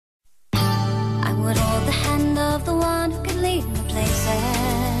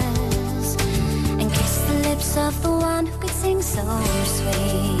places and kiss the lips of the one who could sing so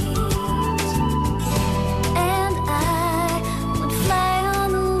sweet. And I would fly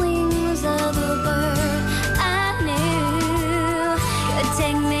on the wings of a bird I knew could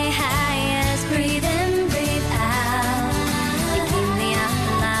take me highest. Breathe in, breathe out. You keep me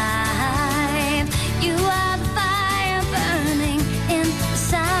alive. You are the fire burning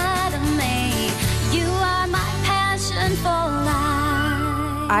inside of me. You are my passion for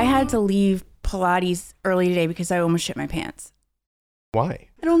life. I had to leave Pilates early today because I almost shit my pants. Why?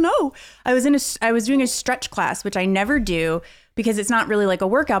 I don't know. I was doing a stretch class, which I never do because it's not really like a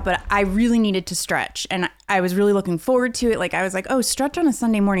workout, but I really needed to stretch and I was really looking forward to it. Like I was like, oh, stretch on a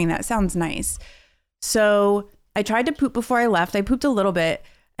Sunday morning. That sounds nice. So I tried to poop before I left. I pooped a little bit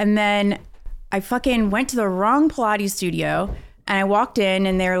and then I fucking went to the wrong Pilates studio and I walked in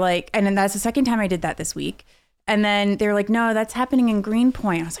and they're like, and then that's the second time I did that this week. And then they're like, no, that's happening in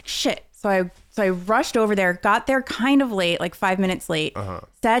Greenpoint. I was like, shit. So I rushed over there, got there kind of late, like 5 minutes late,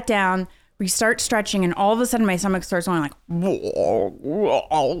 sat down, we start stretching, and all of a sudden my stomach starts going like,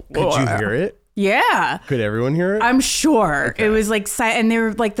 Could you hear it? Yeah. Could everyone hear it? I'm sure. Okay. It was like, and they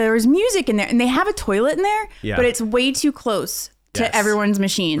were like, there was music in there, and they have a toilet in there, Yeah. but it's way too close to Yes. everyone's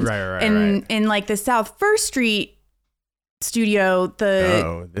machines. Right. In like the South First Street studio,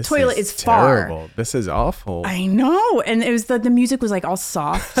 the this toilet is far. terrible. This is awful. I know. And it was the music was like all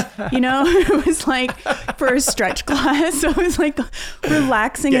soft, you know, it was like for a stretch class. So it was like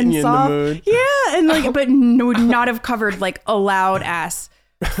relaxing Getting and you in the soft. mood. Yeah. And like, but would not have covered like a loud ass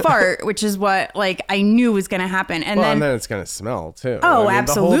fart, which is what like I knew was going to happen. And and then then it's going to smell too. Oh, the whole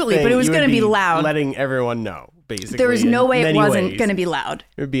absolutely. thing, But it was you would gonna be loud. Letting everyone know, basically. there was no in way it many wasn't ways. going to be loud.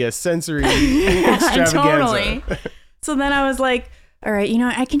 It would be a sensory extravaganza. Totally. So then I was like, all right, you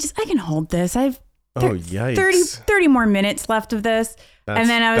know, I can hold this. I've yikes. 30 more minutes left of this. And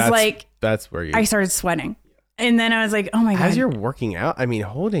then I was like, that's where you. I started sweating. And then I was like, oh my God. As you're working out, I mean,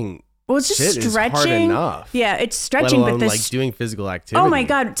 holding. Well, it's just shit is stretching. hard enough. Yeah, it's Let stretching, alone but like doing physical activity. oh my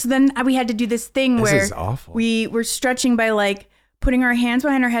God. So then we had to do this thing This where is awful. we were stretching by like putting our hands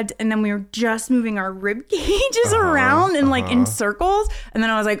behind our heads and then we were just moving our rib cages around and like in circles. And then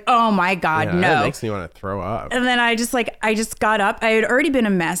I was like, oh my God, Yeah, no. That makes me want to throw up. And then I just got up. I had already been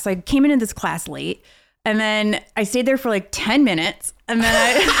a mess. I came into this class late and then I stayed there for like 10 minutes. And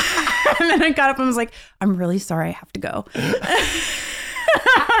then I got up and was like, I'm really sorry. I have to go.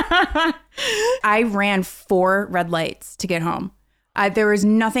 I ran 4 red lights to get home. There was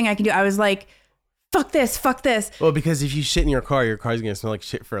nothing I could do. I was like, fuck this. Well, because if you shit in your car's going to smell like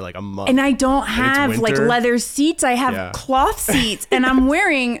shit for like a month. And I don't have like winter. leather seats. I have cloth seats and I'm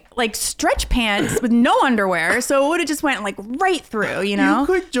wearing like stretch pants with no underwear. So it would have just went like right through, you know? You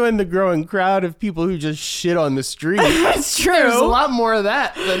could join the growing crowd of people who just shit on the street. That's true. There's a lot more of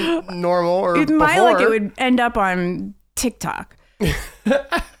that than normal or It before. might like it would end up on TikTok.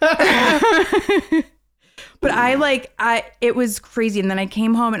 But it was crazy. And then I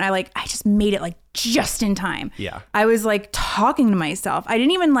came home and I just made it like just in time. Yeah. I was like talking to myself. I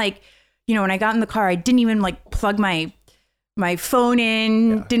didn't even like, you know, when I got in the car, I didn't even like plug my phone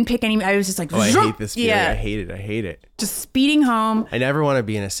in, didn't pick any, I was just like, Oh, I hate this feeling. yeah, I hate it. just speeding home. I never want to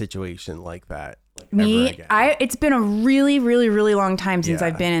be in a situation like that. Like, ever Me, again. it's been a really, really, really long time since Yeah.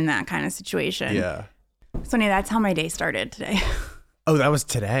 I've been in that kind of situation. Yeah. So anyway, that's how my day started today. Oh, that was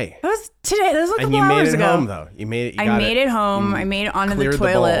today. That was today. That was like a And couple you made hours it ago. home, though. You made it. I made it home. I made it onto the cleared the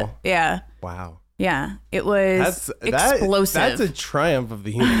toilet. bowl. Yeah. Wow. Yeah. It was explosive. That's a triumph of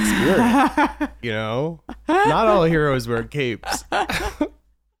the human spirit. You know? Not all heroes wear capes.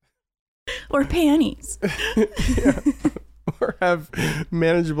 Or panties. Or have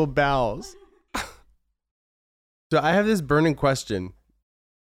manageable bowels. So I have this burning question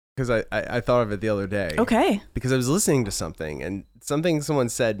because I thought of it the other day. Okay. Because I was listening to something and something someone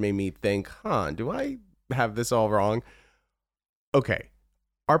said made me think, do I have this all wrong? Okay.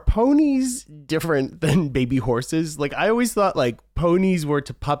 Are ponies different than baby horses? Like I always thought like ponies were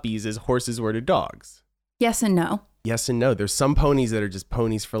to puppies as horses were to dogs. Yes and no. Yes and no. There's some ponies that are just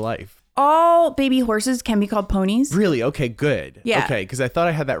ponies for life. All baby horses can be called ponies. Really? Okay, good. Yeah. Okay, because I thought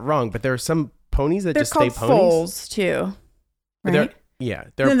I had that wrong, but there are some ponies that They're just stay called ponies. foals too. Right?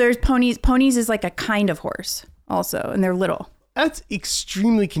 They're There's ponies. Ponies is like a kind of horse also, and they're little. That's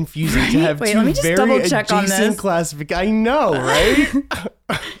extremely confusing to have Wait, two let me just very double check on adjacent this. classifications. I know,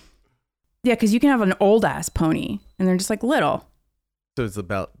 right? Yeah, because you can have an old ass pony, and they're just like little. So it's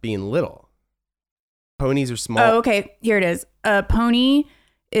about being little. Ponies are small. Oh, okay. Here it is. A pony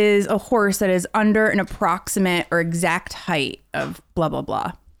is a horse that is under an approximate or exact height of blah, blah,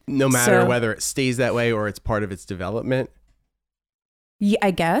 blah. No matter So- whether it stays that way or it's part of its development. Yeah,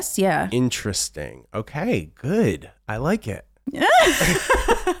 I guess. Yeah. Interesting. Okay, good. I like it.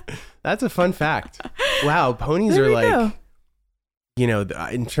 That's a fun fact. Wow, ponies There are we like, go. you know,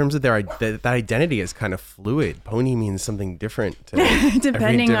 in terms of that identity is kind of fluid. Pony means something different to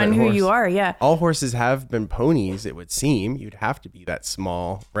Depending on who you are. Yeah. All horses have been ponies, it would seem. You'd have to be that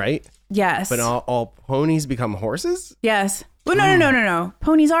small, right? Yes. But all ponies become horses? Yes. Well, no.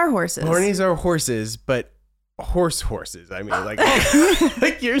 Ponies are horses. Ponies are horses, but horses. I mean, like,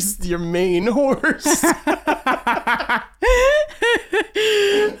 like your main horse.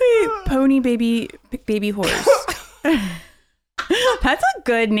 Pony baby horse. That's a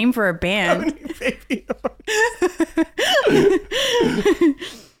good name for a band. Pony baby horse.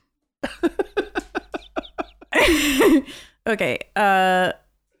 Okay.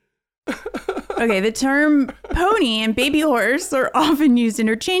 Okay, the term pony and baby horse are often used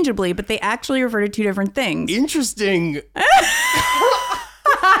interchangeably, but they actually refer to two different things. Interesting.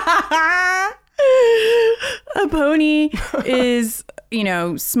 A pony is,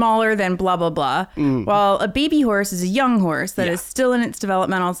 smaller than blah, blah, blah, while a baby horse is a young horse that is still in its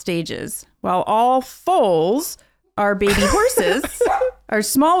developmental stages. While all foals are baby horses, are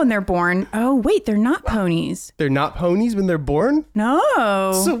small when they're born. Oh, wait, they're not ponies. They're not ponies when they're born? No.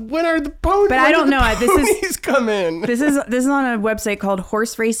 So when are the ponies? But I don't know. Ponies come in. This is on a website called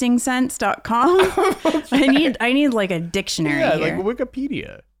horseracingsense.com. I need like a dictionary Yeah, here. like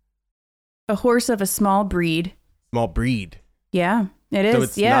Wikipedia. A horse of a small breed. Small breed. Yeah, it is. So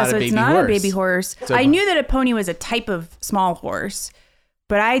it's not a it's baby not horse. a baby horse. So- I knew that a pony was a type of small horse,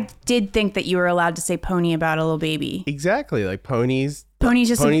 but I did think that you were allowed to say pony about a little baby. Exactly. Like ponies. Pony's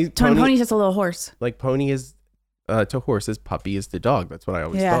just Pony's just a little horse. like pony is to horses, puppy is to dog. That's what I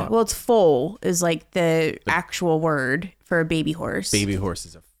always Yeah. thought. Well, it's foal is like the actual word for a baby horse. Baby horse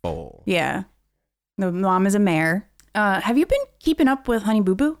is a foal. Yeah. The mom is a mare. Have you been keeping up with Honey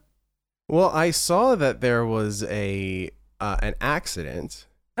Boo Boo? Well, I saw that there was an accident.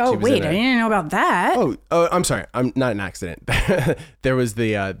 Oh, She was wait, in I a- didn't know about that. Oh, I'm sorry. I'm not an accident. There was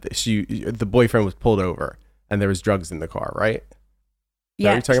the boyfriend was pulled over and there was drugs in the car, right? yeah,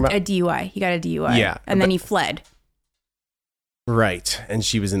 what you're talking about? a DUI. He got a DUI. Yeah, And then but- he fled. Right. And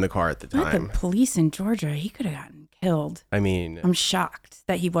she was in the car at the Not the time. police in Georgia. He could have gotten killed. I mean, I'm shocked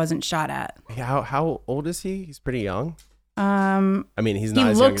that he wasn't shot at. how old is he? He's pretty young. I mean, he's he not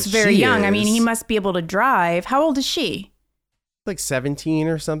as young looks as very she young. I mean, is. he must be able to drive. How old is she? Like 17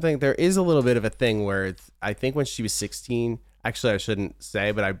 or something. There is a little bit of a thing where I think when she was 16, actually I shouldn't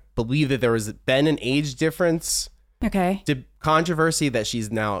say, but I believe that there was been an age difference Okay. to controversy that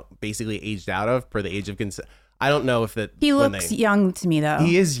she's now basically aged out of per the age of consent. I don't know if that He when looks young to me, though.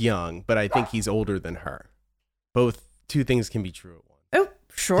 He is young, but I think he's older than her. Both two things can be true at once. Oh,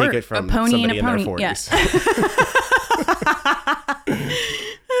 sure. Take it from a pony and somebody a pony. in their 40s.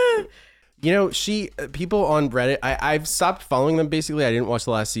 Yeah. You know, people on Reddit, I've stopped following them basically. I didn't watch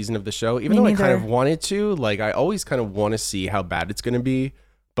the last season of the show, even Me though I kind neither. of wanted to. Like, I always kind of want to see how bad it's going to be.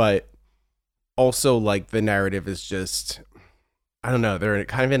 But also, like, the narrative is just, I don't know. They're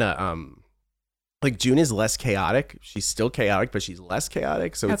kind of in a, like, June is less chaotic. She's still chaotic, but she's less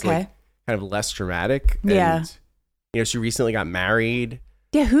chaotic. So it's Okay. like kind of less dramatic. Yeah. And, you know, she recently got married.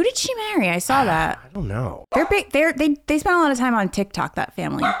 Yeah, who did she marry? I saw that. I don't know. They're big. They spend a lot of time on TikTok, that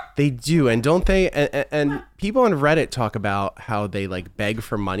family. They do, and don't they? And people on Reddit talk about how they like beg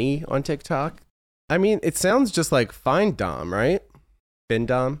for money on TikTok. I mean, it sounds just like Find Dom, right? Fin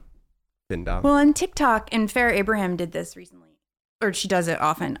Dom. Well, on TikTok, and Farrah Abraham did this recently, or she does it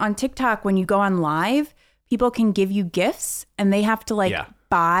often. On TikTok, when you go on live, people can give you gifts, and they have to like Yeah.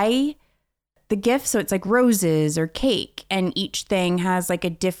 buy the gift. So it's like roses or cake, and each thing has like a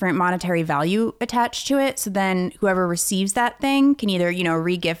different monetary value attached to it. So then whoever receives that thing can either,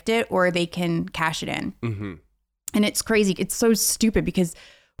 re-gift it or they can cash it in. Mm-hmm. And it's crazy. It's so stupid because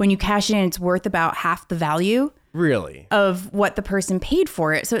when you cash it in, it's worth about half the value Really? of what the person paid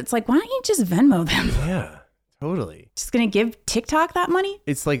for it. So it's like, why don't you just Venmo them? Yeah, totally. Just gonna give TikTok that money?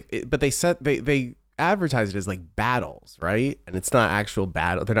 It's like, but they advertise it as like battles, right? And it's not actual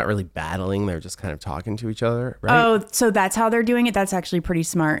battle. They're not really battling. They're just kind of talking to each other, right? Oh, so that's how they're doing it. That's actually pretty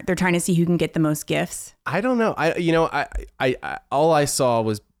smart. They're trying to see who can get the most gifts. I don't know. I all I saw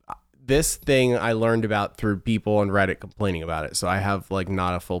was this thing I learned about through people on Reddit complaining about it. So I have like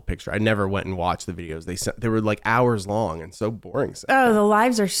not a full picture. I never went and watched the videos. They were like hours long and so boring. Oh, the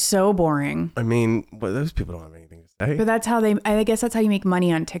lives are so boring. I mean, well, those people don't have anything to say. But that's how I guess that's how you make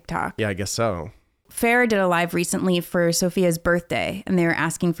money on TikTok. Yeah, I guess so. Farrah did a live recently for Sophia's birthday, and they were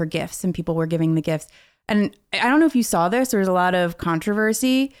asking for gifts, and people were giving the gifts. And I don't know if you saw this. There was a lot of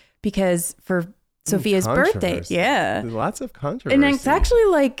controversy because for Sophia's birthday. Controversy. Yeah. Lots of controversy. And it's actually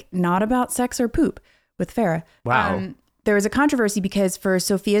like not about sex or poop with Farrah. Wow. There was a controversy because for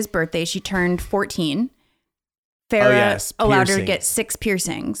Sophia's birthday, she turned 14. Farrah yes, allowed her to piercings. get 6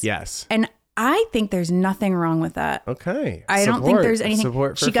 piercings. Yes. And I think there's nothing wrong with that. Okay. I don't think there's anything.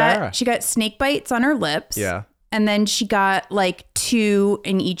 Support for she Farrah. got snake bites on her lips. Yeah. And then she got like 2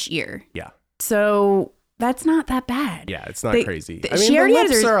 in each ear. Yeah. So that's not that bad. Yeah, it's not They- crazy. th- I mean, she already the has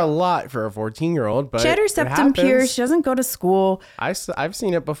lips her- are a lot for a 14-year-old, but She had her it septum happens. pierced. She doesn't go to school. I've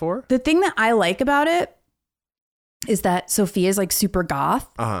seen it before. The thing that I like about it is that Sophia's like super goth.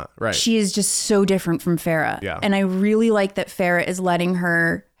 Right. She is just so different from Farrah. Yeah. And I really like that Farrah is letting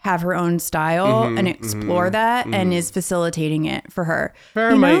her have her own style and explore that and is facilitating it for her.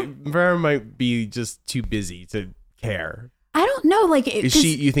 Farrah You know? Farrah might be just too busy to care. I don't know. Like, Is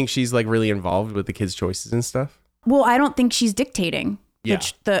she? You think she's like really involved with the kids' choices and stuff? Well, I don't think she's dictating. Yeah.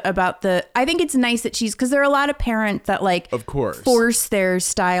 I think it's nice that she's, because there are a lot of parents that like Of course. force their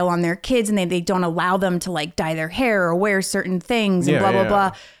style on their kids and they don't allow them to like dye their hair or wear certain things and Yeah, blah, blah, yeah.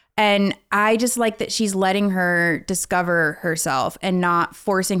 blah. And I just like that she's letting her discover herself and not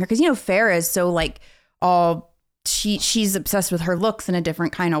forcing her. Because, you know, Farrah is so like all, she's obsessed with her looks in a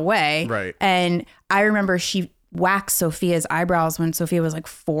different kind of way. Right. And I remember she waxed Sophia's eyebrows when Sophia was like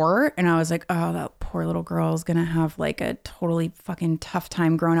 4. And I was like, oh, that poor little girl is going to have like a totally fucking tough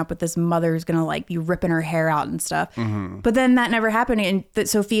time growing up with this mother who's going to like be ripping her hair out and stuff. But then that never happened. And that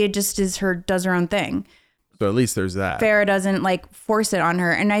Sophia just does her own thing. So at least there's that. Farrah doesn't like force it on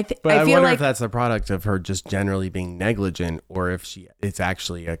her. And I But I feel wonder like if that's a product of her just generally being negligent, or if it's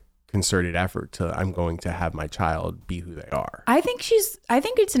actually a concerted effort to, I'm going to have my child be who they are. I think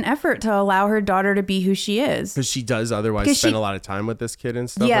it's an effort to allow her daughter to be who she is. Because she does otherwise 'Cause spend she- a lot of time with this kid and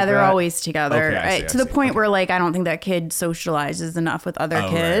stuff. Yeah, like they're that. always together. Okay, I see, to I the see. point where like I don't think that kid socializes enough with other Oh,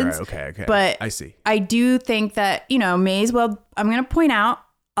 kids. Right. Okay. But I see. I do think that, you know, may as well,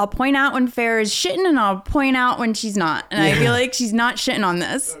 I'll point out when Farrah is shitting and I'll point out when she's not. And I feel like she's not shitting on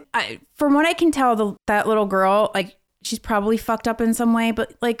this. From what I can tell, that little girl, like she's probably fucked up in some way,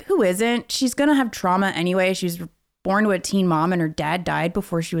 but like who isn't? She's going to have trauma anyway. She was born to a teen mom and her dad died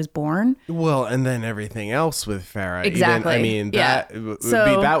before she was born. Well, and then everything else with Farrah. Exactly. I mean, Yeah.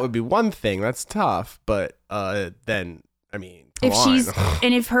 that would be one thing. That's tough. But then, I mean, come on.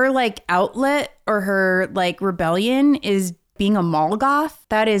 If her like outlet or her like rebellion is being a mall goth,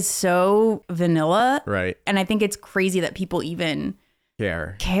 that is so vanilla. Right. And I think it's crazy that people even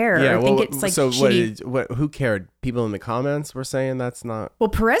care. Yeah, I think it's like so shitty. who cared? People in the comments were saying that's not. Well,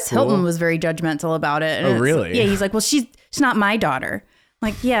 Perez Hilton was very judgmental about it. And Oh, it's- really? Yeah, he's like, well, she's not my daughter. I'm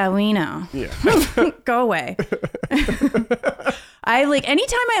like, yeah, we know. Yeah. Go away. I like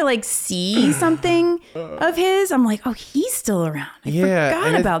anytime I like see something of his, I'm like, oh, he's still around. I forgot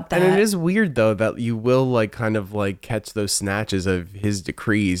and about that. And it is weird though that you will like kind of like catch those snatches of his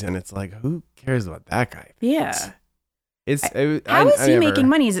decrees, and it's like, who cares about that guy? Yeah. How How is he making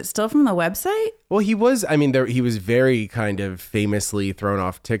money? Is it still from the website? Well, he was. I mean, he was very kind of famously thrown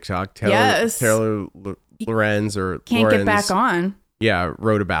off TikTok. Yes. Taylor Lorenz or Can't Lorenz, get back on. Yeah,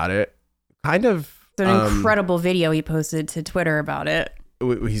 wrote about it. Kind of. It's an incredible video he posted to Twitter about it.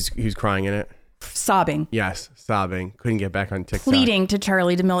 He's crying in it. Sobbing. Yes, sobbing. Couldn't get back on TikTok. Pleading to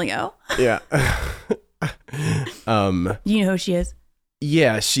Charlie D'Amelio. Yeah. You know who she is?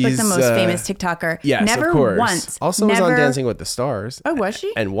 Yeah, she's Like the most famous TikToker. Yes, Never of course. once. Also was on Dancing with the Stars. Oh, was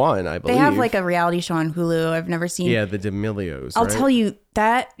she? And won, I believe. They have like a reality show on Hulu. I've never seen. Yeah, the D'Amelios. I'll right? tell you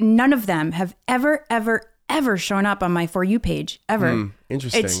that none of them have ever shown up on my For You page ever.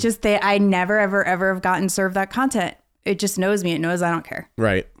 Interesting. It's just I never ever have gotten served that content. It just knows me. It knows I don't care.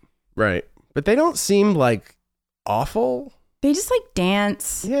 Right. But they don't seem like awful. They just like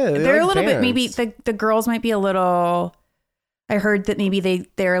dance. Yeah, they they're like a little bit. dance. Maybe the girls might be a little. I heard that maybe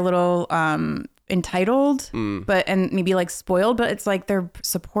they're a little entitled, and maybe like spoiled. But it's like they're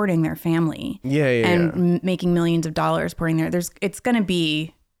supporting their family. Yeah. and making millions of dollars pouring there. It's going to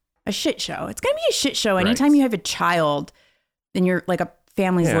be a shit show. It's going to be a shit show. Anytime you have a child, then you're like a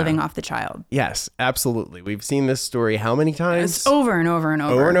family's living off the child. Yes, absolutely. We've seen this story how many times? It's over and over and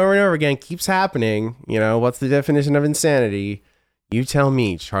over. Over and over and over again. Keeps happening. You know, what's the definition of insanity? You tell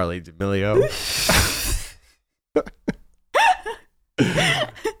me, Charlie D'Amelio.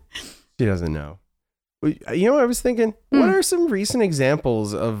 She doesn't know. You know what I was thinking? What are some recent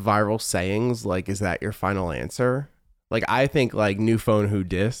examples of viral sayings? Like, is that your final answer? Like, I think like new phone who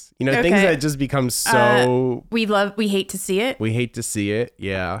dis. You know, things Okay. that just become so We hate to see it. we hate to see it.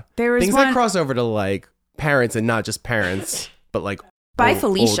 Yeah. There was Things one. that cross over to like parents and not just parents, but like Bye, old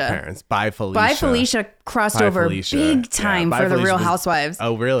Felicia. parents. Bye, Felicia. Bye Felicia crossed Bye, over Felicia. big Yeah, time Bye, for the Felicia Real was- Housewives.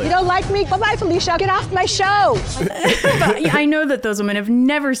 Oh, really? You don't like me? Bye-bye, Felicia. Get off my show. But I know that those women have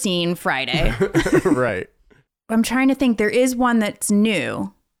never seen Friday. Right. I'm trying to think. There is one that's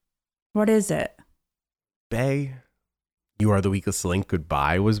new. What is it? Bae, You Are the Weakest Link.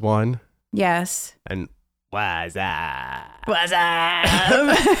 Goodbye was one. Yes. And what's up? What's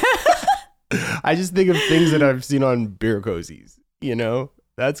up? I just think of things that I've seen on beer cozies, you know?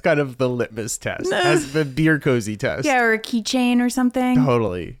 That's kind of the litmus test. That's the beer cozy test. Yeah, or a keychain or something.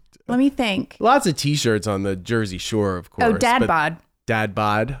 Totally. Let me think. Lots of t-shirts on the Jersey Shore, of course. Oh, Dad but bod. Dad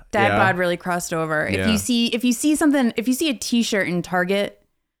bod. Dad yeah. bod really crossed over. Yeah. If you see a t-shirt in Target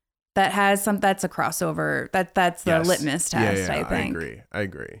that has some, that's a crossover. That's the Yes. litmus test, Yeah, I think. I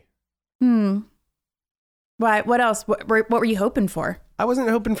agree. Why? What else? What were you hoping for? I wasn't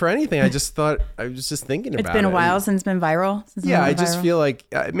hoping for anything. I just thought, I was just thinking about it. It's been a while since it's been viral. Yeah, I just feel like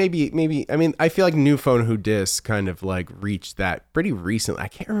maybe, I mean, I feel like New Phone Who Dis kind of like reached that pretty recently. I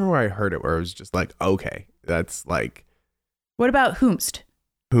can't remember where I heard it, where it was just like, okay, that's like What about Hoomst?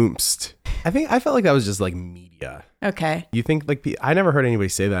 Hoomst. I felt like that was just like media. Okay. You think like, I never heard anybody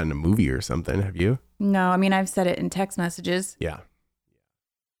say that in a movie or something. Have you? No, I mean, I've said it in text messages. Yeah.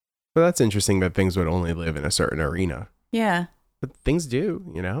 But that's interesting that things would only live in a certain arena. Yeah, But things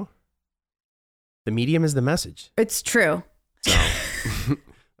do, you know? The medium is the message. it's true. So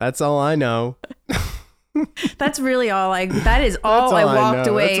that's all I know. That's really that is all That's I all I walked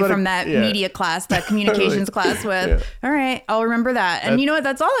know. away That's what from it- that yeah. media class, that communications class with. Yeah. All right, I'll remember that. And you know what?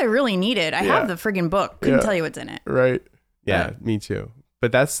 That's all I really needed. I Yeah. have the friggin' book. Couldn't Yeah. tell you what's in it. Right. Yeah, me too.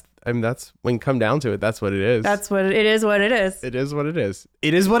 But that's when you come down to it, that's what it is. That's what it is. What it is. It is what it is.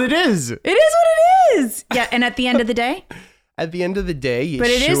 It is what it is. It is what it is. Yeah, and at the end of the day, At the end of the day, but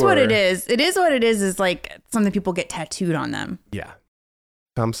it is sure. what it is. It is what it is like something people get tattooed on them. Yeah.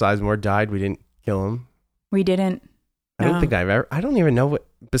 Tom Sizemore died. We didn't kill him. We didn't. I don't No. think I don't even know what,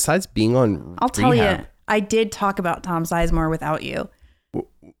 besides being on I'll tell rehab. you, I did talk about Tom Sizemore without you.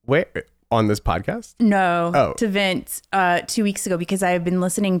 Where? On this podcast? No, Oh. to Vince 2 weeks ago because I have been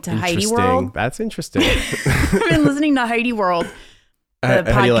listening to Heidi Interesting. World. That's interesting. I've been listening to Heidi World, the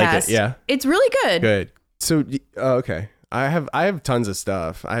podcast. How do you like it? Yeah. It's really good. Good. So, okay. I have tons of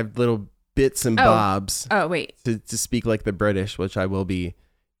stuff. I have little bits and bobs Oh, wait. to speak like the British, which I will be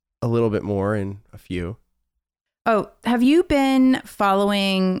a little bit more in a few. Oh, have you been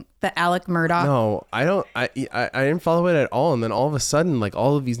following the Alec Murdoch? No, I don't. I didn't follow it at all. And then all of a sudden, like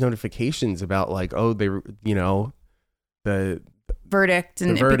all of these notifications about like, oh, they, you know, the Verdict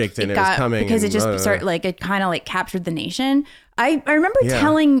and The verdict and it was coming because it and, just started like it kind of like captured the nation. I remember Yeah.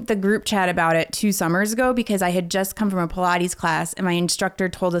 telling the group chat about it 2 summers ago because I had just come from a Pilates class and my instructor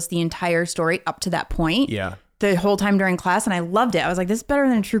told us the entire story up to that point. yeah. The whole time during class, and I loved it. I was like, this is better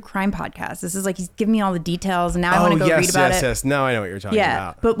than a true crime podcast. This is like he's giving me all the details, and now I want to go read about it. Yes. Now I know what you're talking Yeah,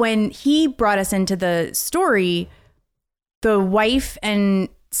 about. but when he brought us into the story, the wife and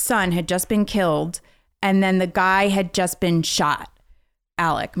son had just been killed, and then the guy had just been shot,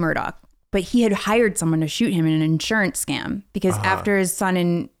 Alec Murdoch. But he had hired someone to shoot him in an insurance scam because after his son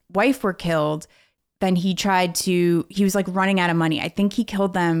and wife were killed, then he was like running out of money. I think he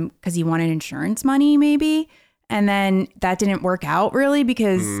killed them because he wanted insurance money, maybe. And then that didn't work out really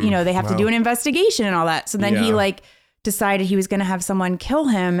because, they have to do an investigation and all that. So then he Yeah. like decided he was going to have someone kill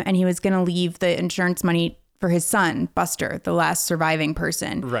him and he was going to leave the insurance money for his son, Buster, the last surviving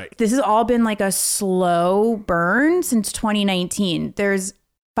person. Right. This has all been like a slow burn since 2019. There's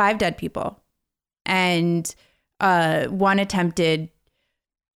 5 dead people and 1 attempted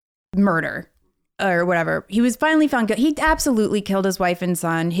murder or whatever. He was finally found guilty. He absolutely killed his wife and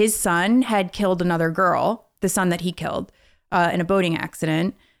son. His son had killed another girl, the son that he killed in a boating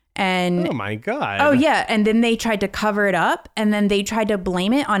accident. And Oh my God. oh yeah, and then they tried to cover it up, and then they tried to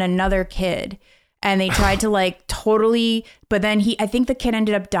blame it on another kid, and they tried to like totally. But then I think the kid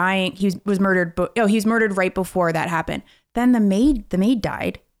ended up dying. He was murdered. He was murdered right before that happened. Then the maid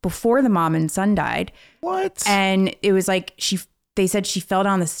died before the mom and son died, What? and it was like they said she fell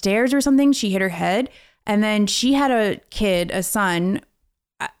down the stairs or something. She hit her head, and then she had a son.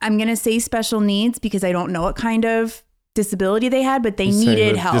 I'm gonna say special needs because I don't know what kind of disability they had, but they You say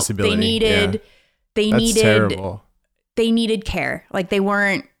needed the help. disability, They That's needed terrible. they needed care. Like they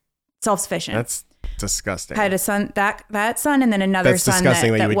weren't self-sufficient. That's disgusting. Had a son, that son, and then another That's son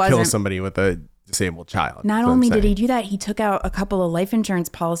disgusting that you would wasn't. kill somebody with a disabled child. Not That's what only I'm did he saying. do that, he took out a couple of life insurance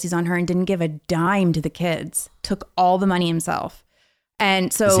policies on her and didn't give a dime to the kids. Took all the money himself.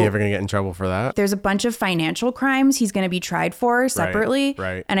 And so Is he ever going to get in trouble for that? there's a bunch of financial crimes he's going to be tried for separately.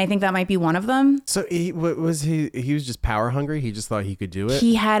 right. And I think that might be one of them. So he was just power hungry. He just thought he could do it.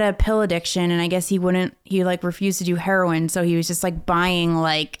 He had a pill addiction, and I guess he like refused to do heroin. So he was just like buying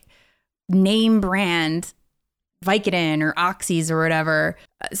like name brand Vicodin or Oxys or whatever.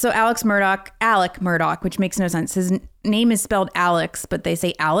 So Alec Murdaugh, which makes no sense. His name is spelled Alex, but they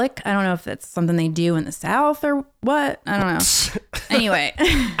say Alec. I don't know if that's something they do in the South or what. I don't know. Anyway.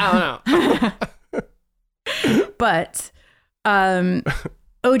 I don't know. But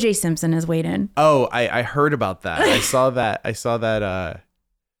O.J. Simpson has weighed in. Oh, I heard about that. I saw that.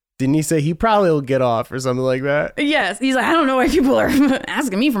 Didn't he say he probably will get off or something like that? Yes. He's like, I don't know why people are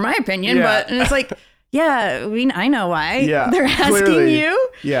asking me for my opinion, Yeah. and it's like, yeah, I know why. Yeah, They're asking clearly. you.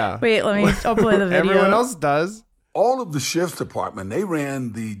 Yeah. Wait, I'll play the video. Everyone else does. All of the sheriff's department, they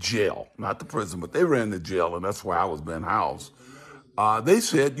ran the jail, not the prison, but they ran the jail, and that's where I was being housed. They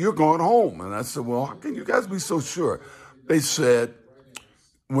said, you're going home. And I said, well, how can you guys be so sure? They said,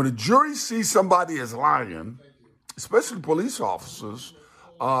 when a jury sees somebody as lying, especially police officers,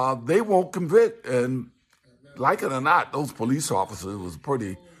 they won't convict. And like it or not, those police officers was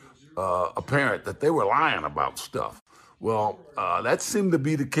pretty apparent that they were lying about stuff. Well, that seemed to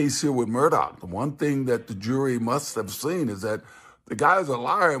be the case here with Murdaugh. The one thing that the jury must have seen is that the guy's a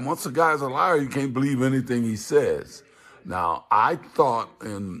liar, and once a guy's a liar, you can't believe anything he says. Now, I thought,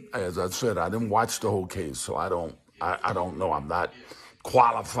 and as I said, I didn't watch the whole case, so I don't know. I'm not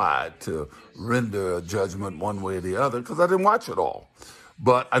qualified to render a judgment one way or the other because I didn't watch it all.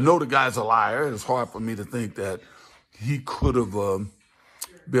 But I know the guy's a liar. It's hard for me to think that he could have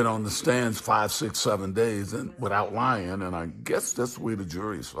been on the stands 5, 6, 7 days and without lying, and I guess that's the way the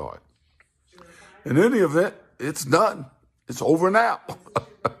jury saw it. In any event, it's done. It's over now.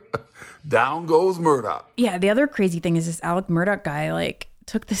 Down goes Murdaugh. Yeah, the other crazy thing is this Alec Murdaugh guy like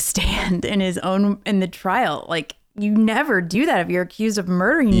took the stand in the trial. Like you never do that if you're accused of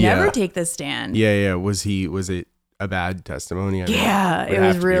murder. You Yeah. never take the stand. Yeah. Was it a bad testimony? I mean, Yeah, would it have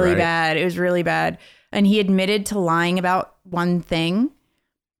was to be, really right? bad. It was really bad. And he admitted to lying about one thing,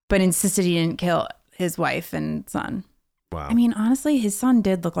 but insisted he didn't kill his wife and son. Wow. I mean, honestly, his son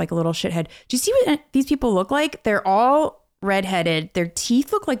did look like a little shithead. Do you see what these people look like? They're all redheaded. Their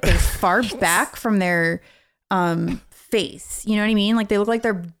teeth look like they're far back from their face. You know what I mean? Like they look like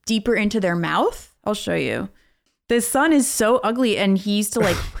they're deeper into their mouth. I'll show you. The son is so ugly, and he used to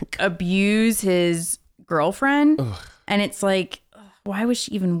like abuse his girlfriend. And it's like, why was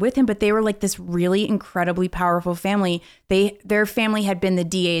she even with him? But they were like this really incredibly powerful family. Their family had been the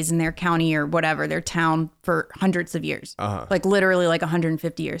DAs in their county or whatever, their town for hundreds of years. Like literally like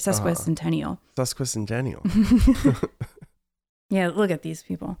 150 years, sesquicentennial. Sesquicentennial. Yeah, look at these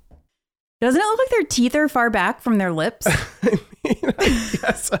people. Doesn't it look like their teeth are far back from their lips?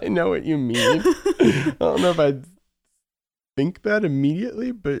 Yes, I know what you mean. I don't know if I'd think that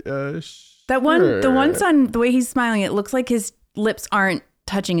immediately, but The one son, the way he's smiling, it looks like his lips aren't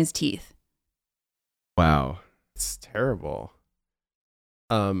touching his teeth. Wow, it's terrible.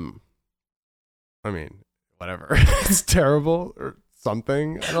 I mean, whatever. It's terrible or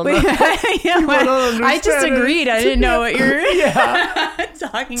something. I don't know. Yeah, People don't I just understand it. agreed. I didn't know what you're Yeah.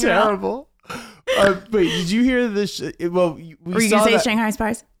 talking about. Terrible. Wait, did you hear this? Well, we Were you saw gonna say that- Shanghai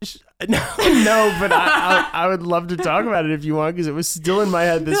Spies? No, but I would love to talk about it if you want, because it was still in my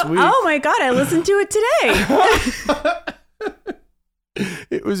head this week. Oh my god, I listened to it today.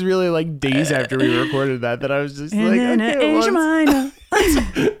 It was really like days after we recorded that I was just like, And then okay, Asia once- Minor.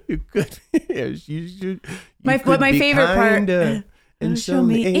 you could, yes, you should. My favorite part. And show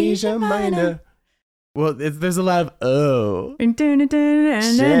me Asia Minor. Well, there's a lot of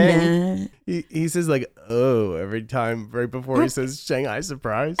he says like every time right before he says Shanghai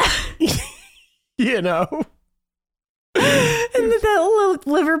Surprise. You know. And that little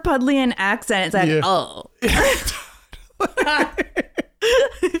Liverpudlian accent. It's like, Yeah. oh.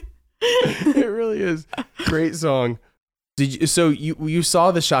 It really is. Great song. So you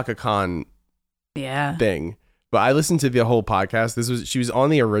saw the Shaka Khan Yeah. thing, but I listened to the whole podcast. She was on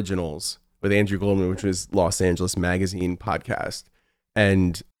the Originals with Andrew Goldman, which was Los Angeles Magazine podcast,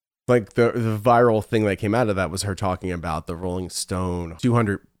 and like the viral thing that came out of that was her talking about the Rolling Stone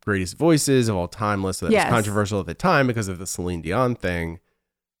 200 greatest voices of all time list that Yes. was controversial at the time because of the Celine Dion thing,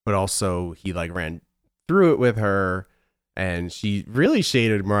 but also he like ran through it with her. And she really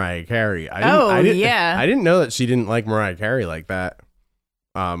shaded Mariah Carey. I didn't know that she didn't like Mariah Carey like that.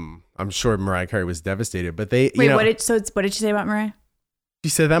 I'm sure Mariah Carey was devastated, but Wait, what did she say about Mariah? She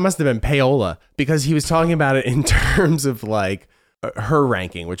said that must have been payola, because he was talking about it in terms of like her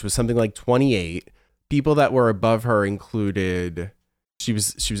ranking, which was something like 28. People that were above her included She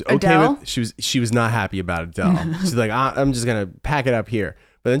was okay Adele? with she was not happy about Adele. She's like, I'm just gonna pack it up here.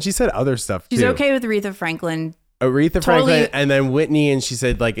 But then she said other stuff She's too. okay with Aretha Franklin. Aretha Totally. Franklin, and then Whitney, and she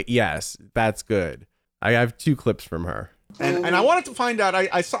said like, yes, that's good. I have 2 clips from her. And I wanted to find out,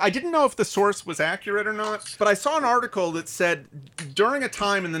 I didn't know if the source was accurate or not, but I saw an article that said during a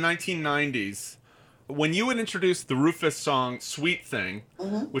time in the 1990s, when you would introduce the Rufus song Sweet Thing,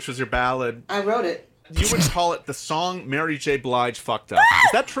 which was your ballad, I wrote it. you would call it the song Mary J. Blige fucked up.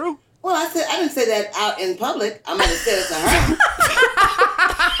 Is that true? Well, I didn't say that out in public. I might have said it to her.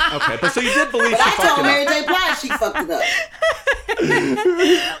 Okay, but so you did believe But she I fucked told it Mary up. J. Blige she fucked it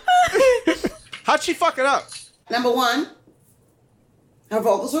up. How'd she fuck it up? Number one, her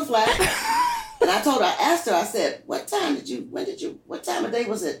vocals were flat. And I asked her, I said, what time of day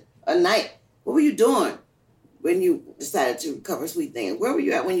was it? A night? What were you doing when you decided to cover Sweet Thing? Where were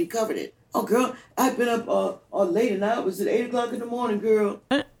you at when you covered it? Oh, girl, I've been up all late and it was at 8 o'clock in the morning, girl.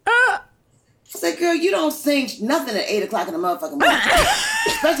 I said, girl, you don't sing nothing at 8 o'clock in the motherfucking morning.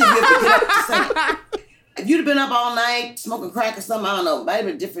 Especially if you have to get up to sing it. If you'd have been up all night smoking crack or something, I don't know, it might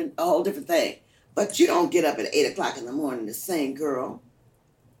have been a whole different thing. But you don't get up at 8 o'clock in the morning to sing, girl.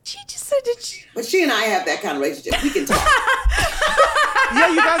 She just said that But she and I have that kind of relationship. We can talk. Yeah,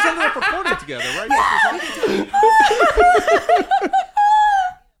 you guys ended up recording together, right?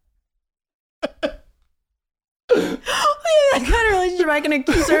 that kind of relationship, I can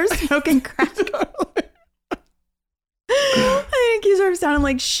accuse her of smoking crack. I can accuse her of sounding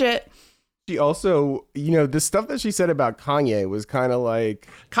like shit. She also, the stuff that she said about Kanye was kind of like,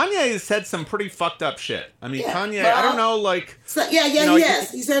 Kanye has said some pretty fucked up shit. I mean, Yeah, Kanye, well, I don't know, like... So, yeah, you know, he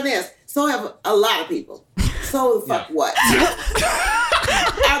has. He said this. So have a lot of people. So the fuck what?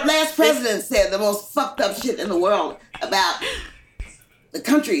 Our last president said the most fucked up shit in the world about the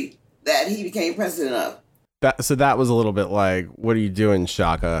country that he became president of. that was a little bit like, what are you doing,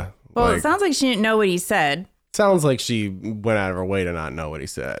 Shaka? Well, Like, it sounds like she didn't know what he said. sounds like she went out of her way to not know what he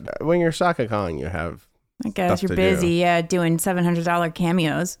said. When you're Shaka Khan, you have I guess stuff you're to busy, do. yeah, doing $700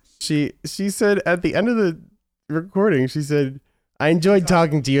 cameos. She said at the end of the recording, she said, I enjoyed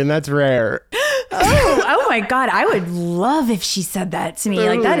talking to you, and that's rare. Oh my God. I would love if she said that to me.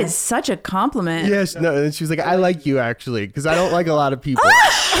 Like, that is such a compliment. Yes, no, and she was like, I like you actually, because I don't like a lot of people.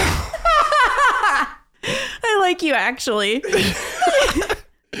 I like you, actually.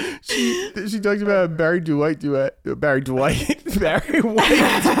 She talked about a Barry White duet,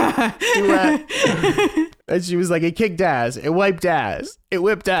 and she was like, it kicked ass, it wiped ass, it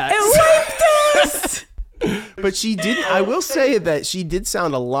whipped ass. But she did, I will say that she did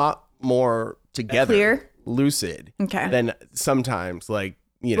sound a lot more together, Clear? lucid, Okay. than sometimes, like,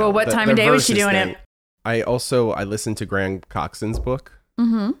 Well, what time of day was she versus doing thing. it? I listened to Graham Coxon's book.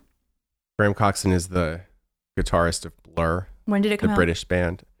 Mm-hmm. Graham Coxon is the guitarist of Blur, When did it the come out? British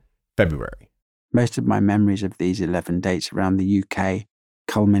band. February. Most of my memories of these 11 dates around the UK,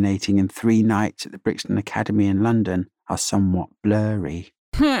 culminating in 3 nights at the Brixton Academy in London, are somewhat blurry.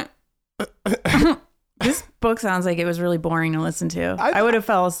 This book sounds like it was really boring to listen to. I would have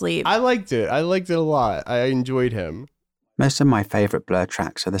fell asleep. I liked it. I liked it a lot. I enjoyed him. Most of my favourite Blur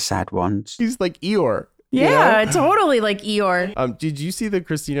tracks are the sad ones. He's like Eeyore. you yeah, know? totally like Eeyore. Did you see the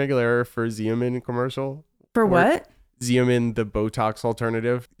Christina Aguilera for Xeomin commercial? For what? Xeomin, the Botox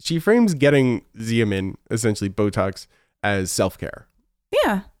alternative. She frames getting Xeomin, essentially Botox, as self-care.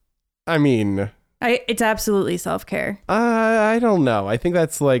 Yeah. I mean, It's absolutely self-care. I don't know. I think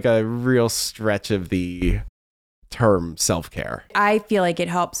that's like a real stretch of the term self-care. I feel like it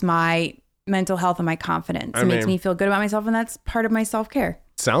helps my mental health and my confidence. It makes me feel good about myself, and that's part of my self-care.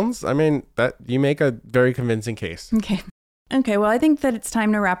 That you make a very convincing case. Okay, well, I think that it's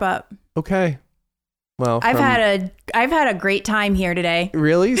time to wrap up. Okay. Well, I've had a great time here today.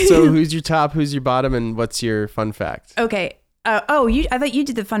 Really? So who's your top, who's your bottom, and what's your fun fact? Okay. I thought you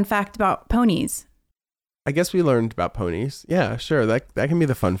did the fun fact about ponies. I guess we learned about ponies. Yeah, sure. That can be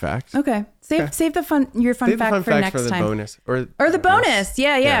the fun fact. Okay. Save your fun Save fact the fun for fact next for the time. bonus or the bonus.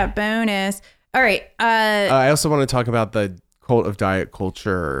 Yeah, bonus. All right. I also want to talk about the Cult of Diet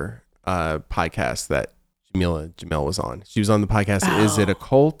Culture podcast that Jamil was on. She was on the podcast. Is It a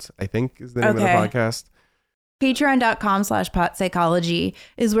Cult? I think is the name of the podcast. Patreon.com/pot psychology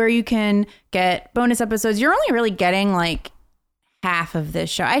is where you can get bonus episodes. You're only really getting like half of this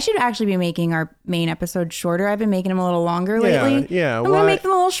show. I should actually be making our main episodes shorter. I've been making them a little longer lately. Yeah. I'm going to make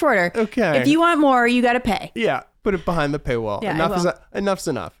them a little shorter. Okay. If you want more, you got to pay. Yeah. Put it behind the paywall. Yeah, Enough's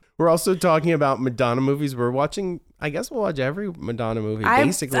enough. We're also talking about Madonna movies. We're watching, I guess we'll watch every Madonna movie,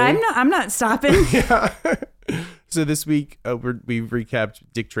 basically. I'm not stopping. Yeah. So this week, we recapped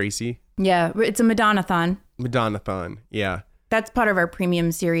Dick Tracy. Yeah. It's a Madonna-thon. Madonna-thon. Yeah. That's part of our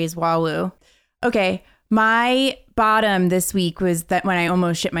premium series, Wawu. Okay, my bottom this week was that when I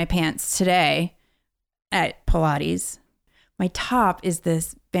almost shit my pants today at Pilates. My top is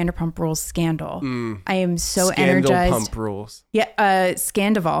this Vanderpump Rules scandal. I am so energized. Pump Rules. Yeah,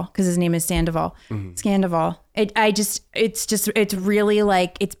 Scandival, because his name is Sandoval. Scandival. It's really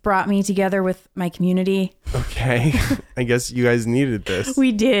like it's brought me together with my community. Okay. I guess you guys needed this.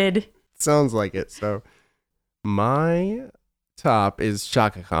 We did. Sounds like it. So my top is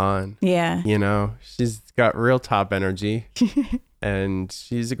Chaka Khan. Yeah. You know, she's got real top energy and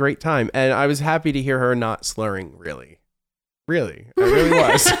she's a great time. And I was happy to hear her not slurring, really. Really. I really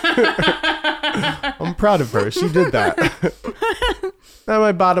was. I'm proud of her. She did that. Now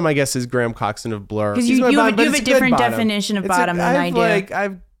my bottom, I guess, is Graham Coxon of Blur. Because you have a different definition of bottom than I do.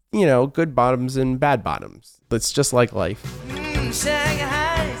 I've, good bottoms and bad bottoms. It's just like life.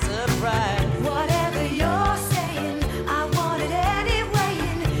 Shanghai surprise.